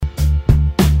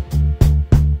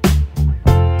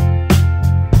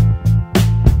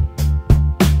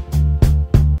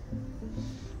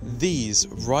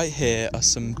Guys, right here are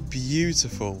some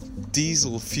beautiful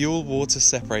diesel fuel water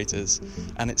separators,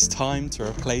 and it's time to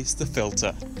replace the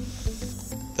filter.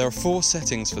 There are 4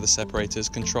 settings for the separators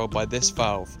controlled by this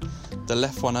valve. The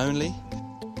left one only,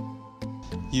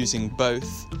 using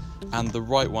both, and the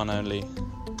right one only,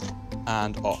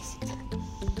 and off.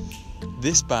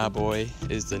 This bad boy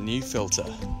is the new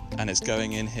filter, and it's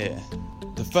going in here.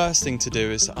 The first thing to do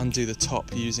is to undo the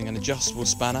top using an adjustable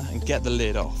spanner and get the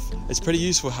lid off. It's pretty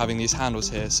useful having these handles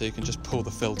here so you can just pull the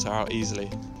filter out easily.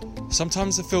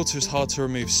 Sometimes the filter is hard to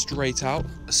remove straight out,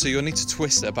 so you'll need to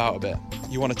twist it about a bit.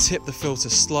 You want to tip the filter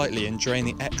slightly and drain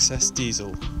the excess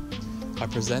diesel. I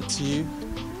present to you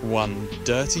one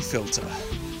dirty filter.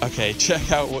 Okay,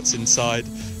 check out what's inside.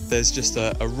 There's just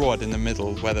a rod in the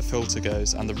middle where the filter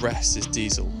goes, and the rest is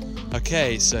diesel.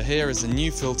 Okay, so here is the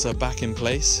new filter back in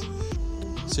place.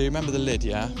 So you remember the lid,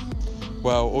 yeah?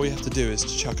 Well, all you have to do is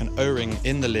to chuck an O-ring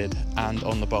in the lid and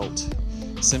on the bolt.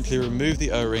 Simply remove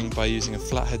the O-ring by using a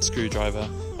flathead screwdriver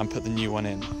and put the new one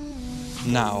in.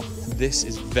 Now, this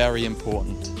is very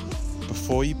important.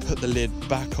 Before you put the lid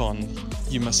back on,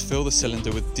 you must fill the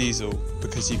cylinder with diesel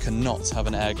because you cannot have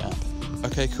an air gap.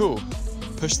 Okay, cool.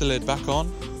 Push the lid back on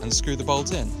and screw the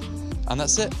bolt in. And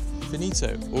that's it.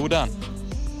 Finito. All done.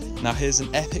 Now here's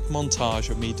an epic montage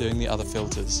of me doing the other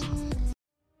filters.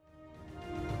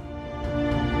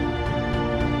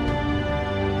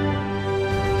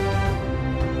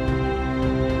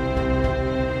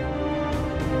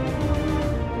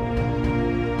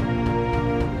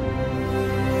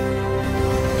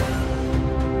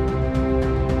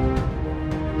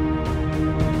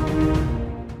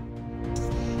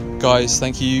 Guys,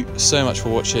 thank you so much for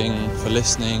watching, for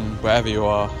listening, wherever you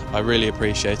are. I really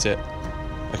appreciate it.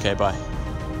 Okay, bye.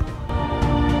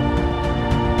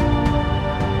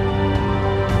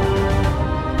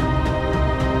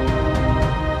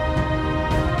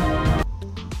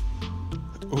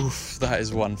 Oof, that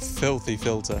is one filthy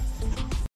filter.